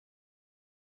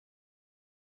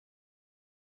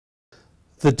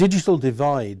The digital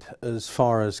divide, as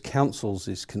far as councils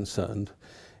is concerned,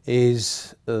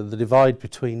 is the divide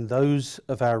between those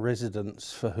of our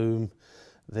residents for whom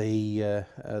the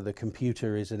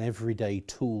computer is an everyday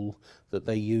tool that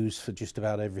they use for just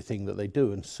about everything that they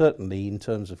do, and certainly in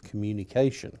terms of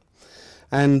communication,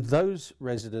 and those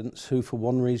residents who, for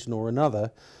one reason or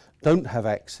another, don't have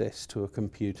access to a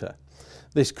computer.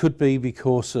 This could be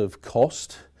because of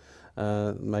cost,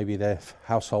 maybe their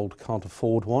household can't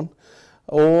afford one,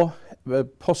 or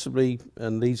possibly,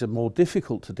 and these are more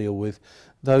difficult to deal with,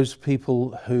 those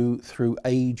people who, through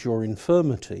age or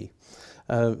infirmity,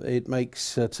 it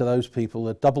makes to those people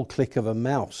a double click of a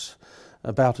mouse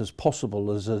about as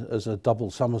possible as a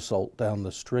double somersault down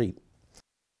the street.